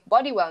take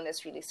body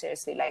wellness really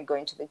seriously, like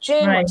going to the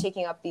gym or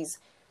taking up these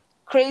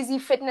crazy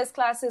fitness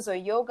classes or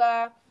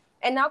yoga.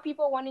 And now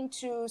people wanting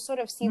to sort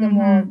of see the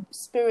more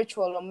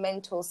spiritual or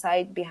mental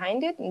side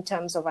behind it in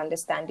terms of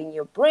understanding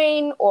your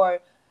brain or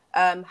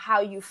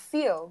how you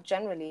feel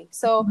generally.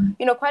 So,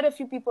 quite a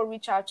few people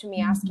reach out to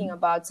me asking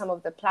about some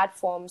of the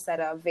platforms that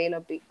are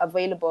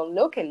available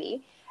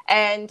locally.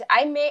 And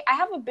I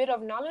have a bit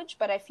of knowledge,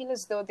 but I feel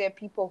as though there are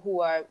people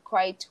who are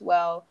quite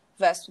well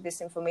versed with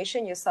this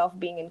information, yourself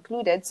being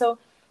included. So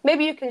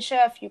maybe you can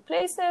share a few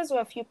places or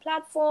a few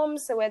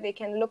platforms where they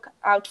can look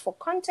out for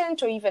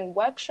content or even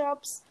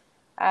workshops.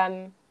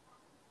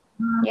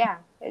 Yeah,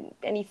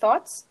 any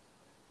thoughts?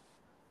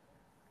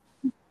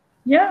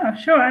 Yeah,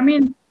 sure. I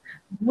mean,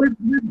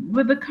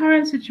 with the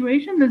current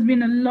situation, there's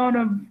been a lot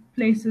of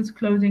places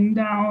closing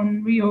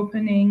down,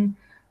 reopening.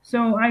 So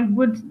I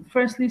would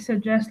firstly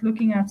suggest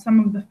looking at some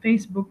of the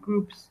Facebook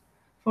groups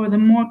for the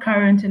more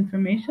current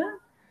information.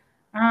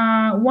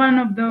 One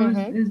of those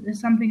is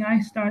something I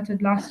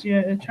started last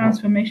year,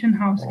 Transformation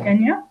House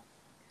Kenya.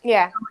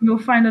 Yeah.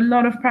 You'll find a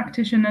lot of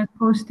practitioners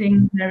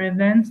posting their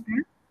events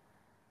there.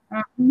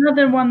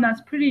 Another one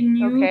that's pretty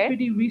new,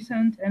 pretty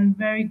recent, and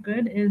very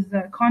good is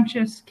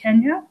Conscious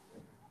Kenya.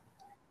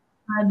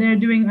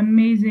 They're doing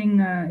amazing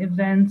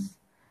events,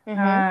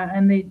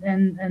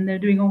 and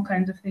they're doing all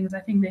kinds of things. I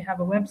think they have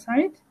a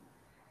website.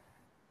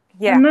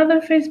 Yeah.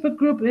 Another Facebook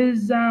group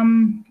is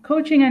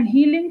Coaching and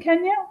Healing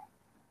Kenya.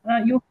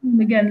 You'll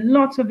find again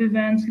lots of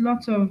events,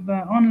 lots of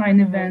online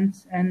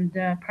events, and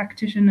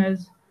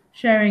practitioners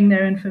sharing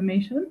their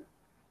information.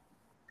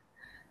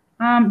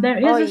 There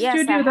is a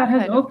studio that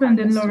has opened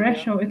in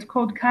Loresho. It's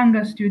called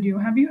Kanga Studio.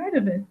 Have you heard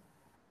of it?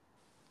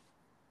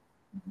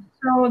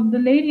 So the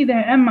lady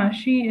there, Emma,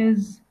 she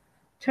is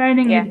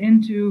turning it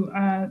into,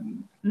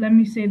 let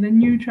me say, the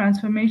new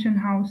Transformation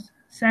House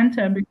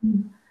Center,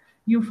 because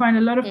you'll find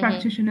a lot of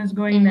practitioners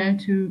going there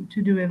to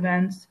do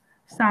events,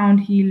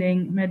 sound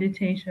healing,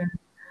 meditation.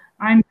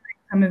 I'm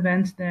doing some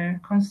events there,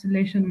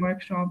 constellation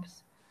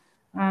workshops.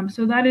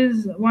 So that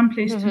is one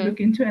place to look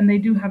into, and they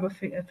do have a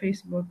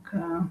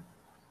Facebook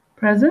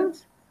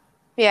presence.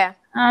 Yeah.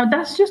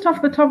 That's just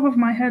off the top of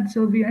my head,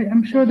 Sylvie.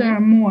 I'm sure there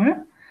are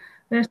more.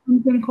 There's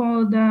something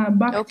called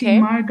Bhakti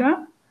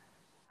Marga,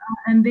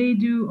 and they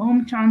do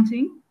Om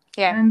chanting.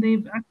 Yeah. And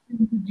they've actually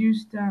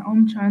introduced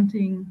Om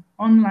chanting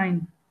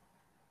online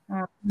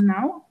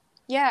now.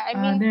 Yeah, I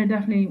mean, they're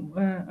definitely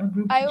a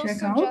group to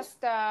check out.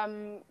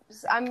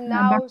 I'm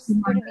now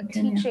going to be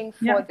teaching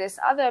for this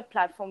other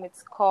platform.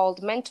 It's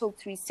called Mental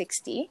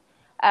 360.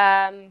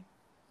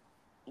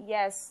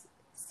 Yes.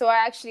 So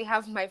I actually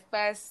have my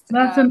first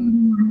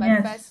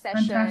first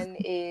session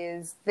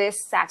is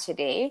this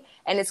Saturday,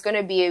 and it's going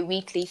to be a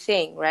weekly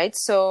thing, right?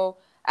 So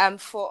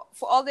for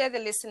all the other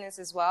listeners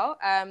as well,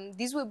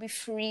 these will be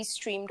free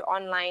streamed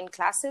online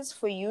classes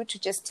for you to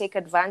just take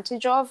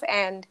advantage of.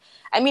 And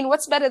I mean,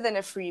 what's better than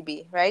a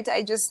freebie, right?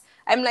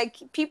 I'm like,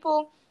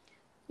 people,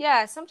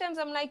 sometimes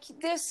I'm like,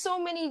 there's so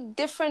many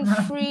different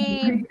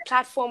free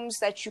platforms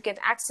that you can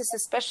access,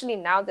 especially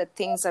now that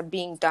things are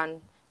being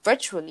done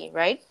virtually,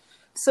 right?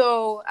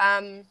 So,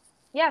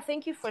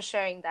 thank you for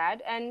sharing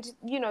that. And,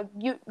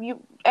 you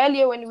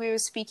earlier when we were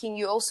speaking,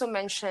 you also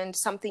mentioned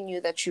something new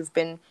that you've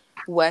been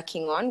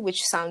working on,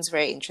 which sounds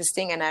very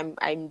interesting. And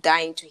I'm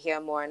dying to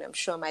hear more. And I'm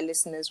sure my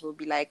listeners will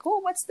be like, oh,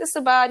 what's this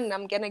about? And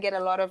I'm going to get a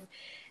lot of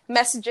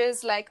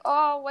messages like,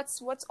 oh,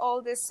 what's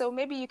all this? So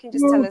maybe you can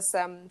just tell us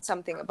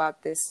something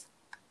about this.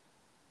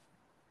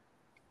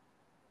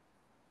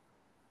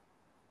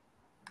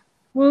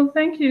 Well,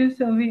 thank you,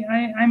 Sylvie.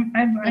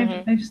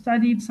 I've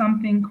studied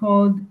something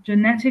called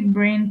genetic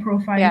brain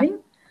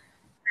profiling,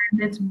 and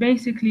it's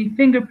basically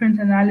fingerprint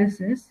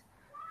analysis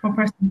for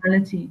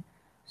personality.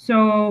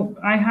 So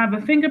I have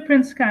a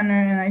fingerprint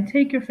scanner, and I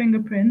take your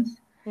fingerprints,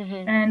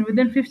 and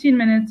within 15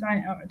 minutes,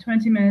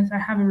 20 minutes, I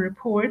have a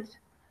report,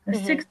 a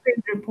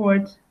 6-page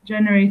report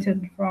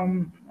generated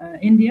from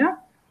India,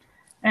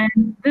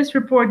 and this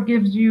report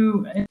gives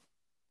you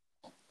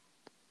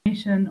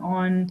information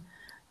on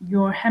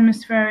your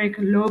hemispheric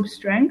lobe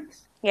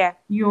strengths,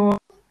 your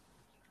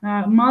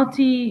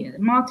multi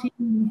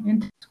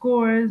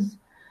scores,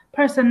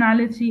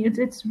 personality.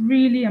 It's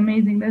really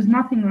amazing. There's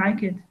nothing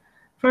like it.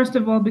 First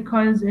of all,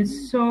 because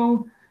it's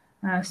so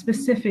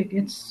specific,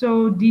 it's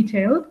so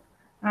detailed.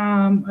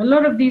 A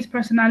lot of these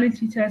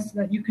personality tests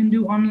that you can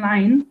do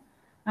online,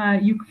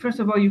 first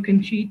of all, you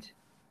can cheat.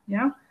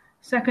 Yeah.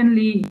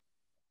 Secondly,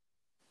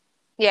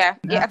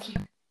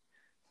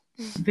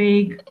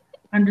 vague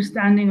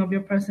understanding of your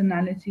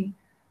personality,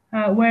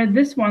 where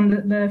this one,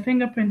 the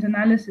fingerprint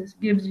analysis,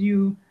 gives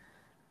you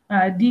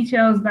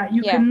details that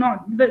you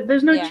cannot.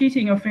 There's no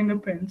cheating your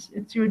fingerprints.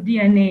 It's your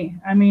DNA.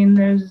 I mean,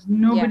 there's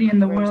nobody in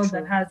the world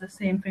that has the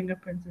same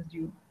fingerprints as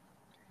you.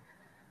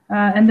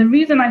 And the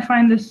reason I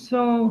find this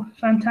so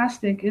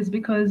fantastic is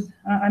because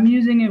I'm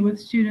using it with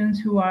students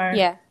who are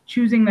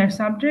choosing their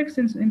subjects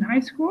in high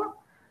school,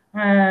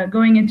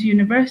 going into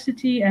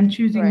university, and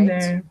choosing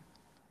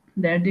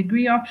their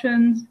degree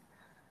options.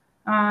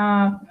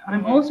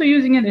 I'm also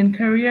using it in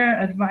career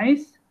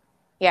advice.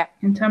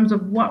 In terms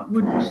of what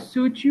would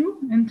suit you,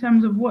 in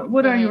terms of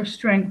what are your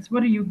strengths,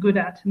 what are you good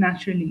at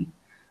naturally,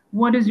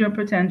 what is your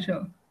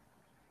potential.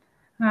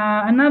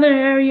 Another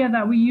area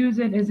that we use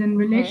it is in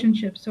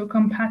relationships, so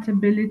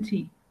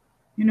compatibility.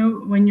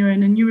 When you're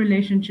in a new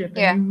relationship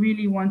and you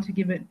really want to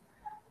give it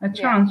a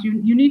chance,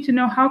 you need to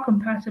know how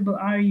compatible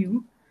are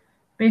you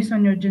based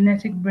on your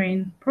genetic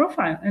brain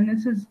profile. And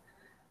this is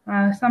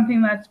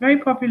something that's very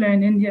popular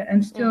in India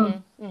and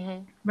still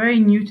very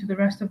new to the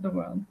rest of the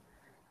world.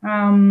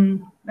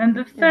 And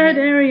the third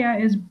area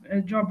is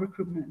job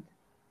recruitment.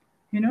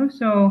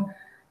 So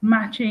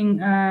matching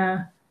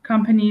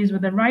companies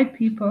with the right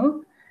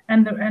people,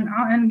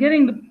 and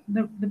getting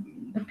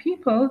the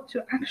people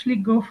to actually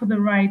go for the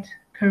right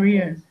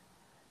careers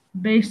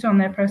based on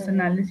their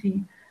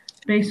personality,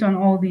 based on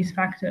all these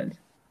factors.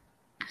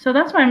 So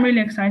that's why I'm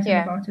really excited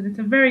about it. It's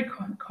a very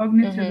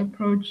cognitive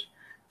approach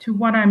to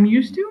what I'm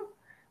used to.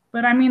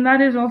 But I mean,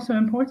 that is also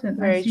important.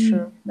 Very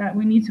true. That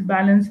we need to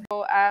balance.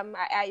 So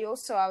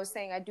I was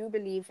saying, I do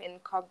believe in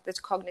this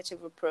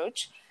cognitive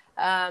approach.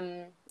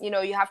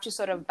 You have to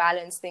sort of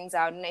balance things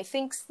out. And I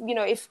think,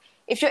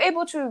 if you're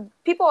able to,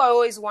 people are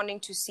always wanting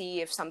to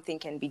see if something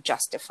can be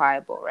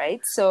justifiable,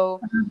 right?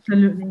 So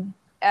absolutely.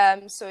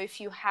 So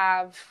if you're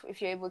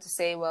able to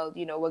say, well,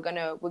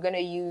 we're gonna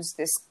use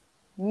this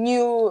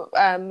new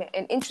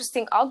an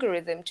interesting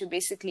algorithm to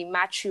basically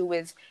match you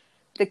with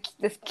the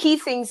key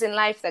things in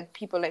life that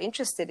people are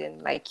interested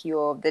in, like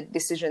the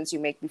decisions you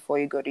make before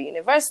you go to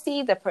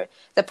university,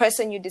 the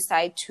person you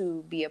decide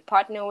to be a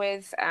partner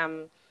with,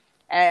 and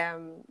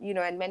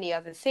many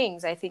other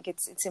things. I think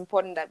it's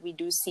important that we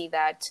do see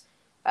that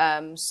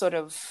sort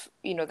of,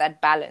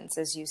 that balance,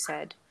 as you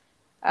said.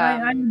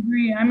 I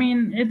agree. I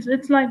mean,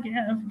 it's like,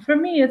 for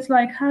me, it's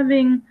like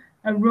having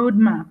a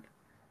roadmap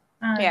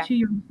to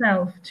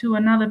yourself, to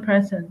another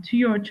person, to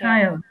your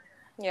child.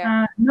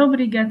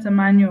 Nobody gets a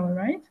manual,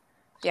 right?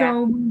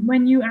 So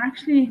when you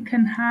actually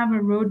can have a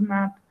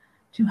roadmap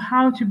to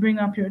how to bring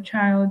up your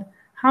child,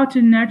 how to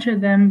nurture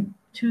them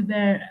to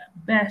their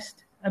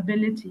best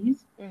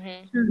abilities,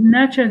 to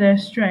nurture their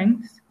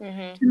strengths,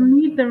 to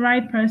meet the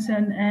right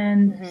person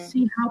and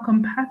see how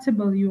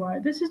compatible you are.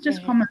 This is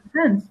just common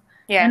sense.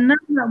 Yeah. And now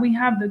that we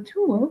have the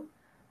tool,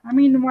 I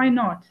mean, why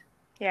not?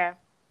 Yeah.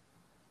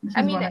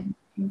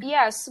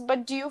 Yes,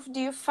 but do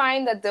you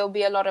find that there'll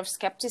be a lot of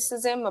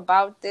skepticism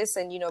about this,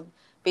 and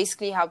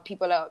basically how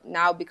people are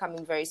now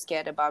becoming very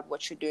scared about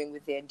what you're doing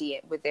with their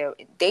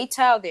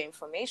data, their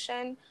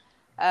information,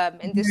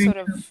 and this sort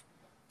of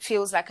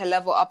feels like a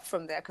level up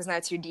from there, because now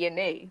it's your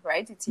DNA,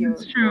 right? It's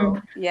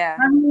true. Yeah.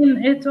 I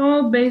mean, it's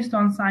all based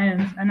on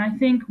science, and I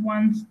think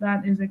once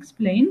that is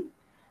explained,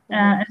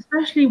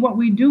 especially what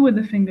we do with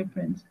the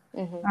fingerprints.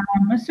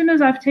 As soon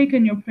as I've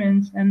taken your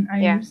prints and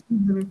I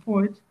receive the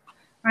report,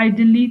 I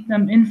delete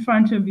them in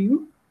front of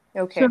you,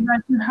 so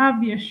that you have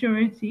the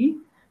assurity.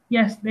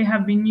 Yes, they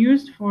have been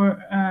used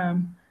for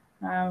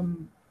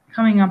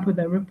coming up with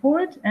a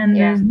report, and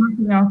there's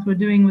nothing else we're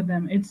doing with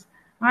them.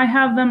 I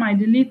have them, I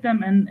delete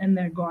them, and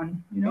they're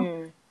gone.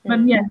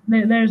 But yes,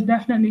 there's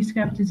definitely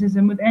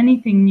skepticism with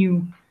anything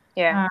new.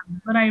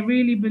 But I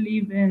really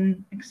believe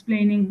in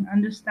explaining,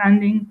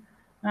 understanding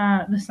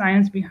the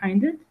science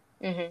behind it,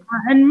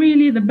 and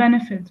really the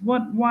benefits.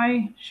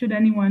 Why should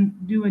anyone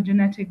do a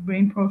genetic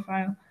brain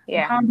profile?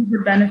 How does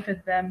it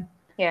benefit them?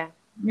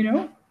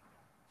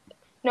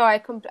 No, I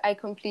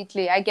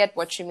get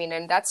what you mean,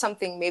 and that's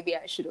something maybe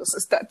I should also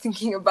start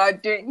thinking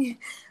about doing.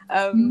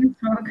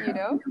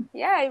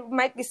 It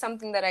might be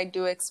something that I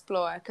do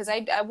explore, because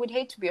I would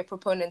hate to be a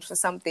proponent for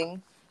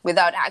something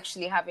without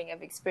actually having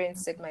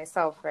experienced it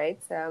myself, right?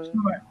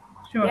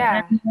 Sure.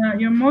 Yeah.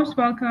 And, you're most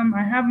welcome.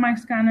 I have my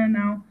scanner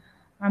now.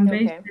 I'm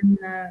based in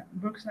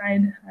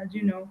Brookside, as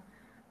you know.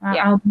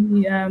 I'll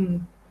be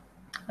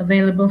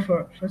available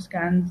for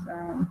scans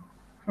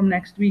from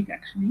next week,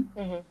 actually.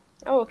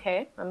 Oh,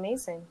 okay.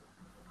 Amazing.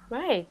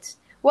 Right.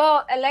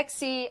 Well,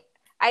 Alexi,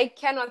 I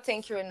cannot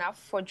thank you enough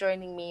for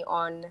joining me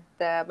on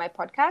my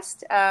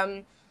podcast.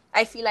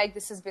 I feel like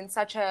this has been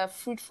such a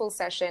fruitful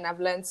session. I've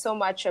learned so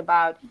much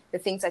about the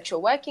things that you're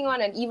working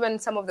on, and even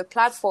some of the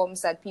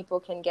platforms that people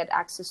can get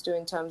access to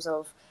in terms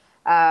of,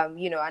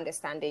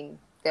 understanding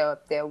their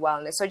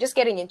wellness. So just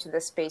getting into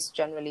the space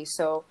generally.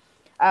 So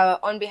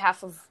on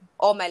behalf of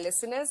all my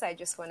listeners, I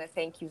just want to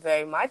thank you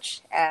very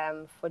much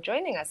for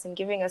joining us and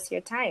giving us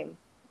your time.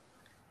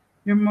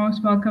 You're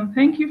most welcome.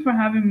 Thank you for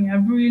having me.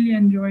 I've really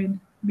enjoyed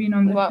being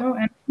on the show,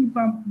 and keep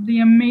up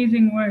the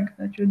amazing work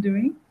that you're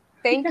doing.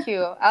 Thank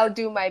you. I'll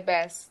do my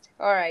best.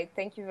 All right.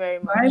 Thank you very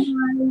much.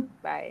 Bye-bye.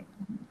 Bye.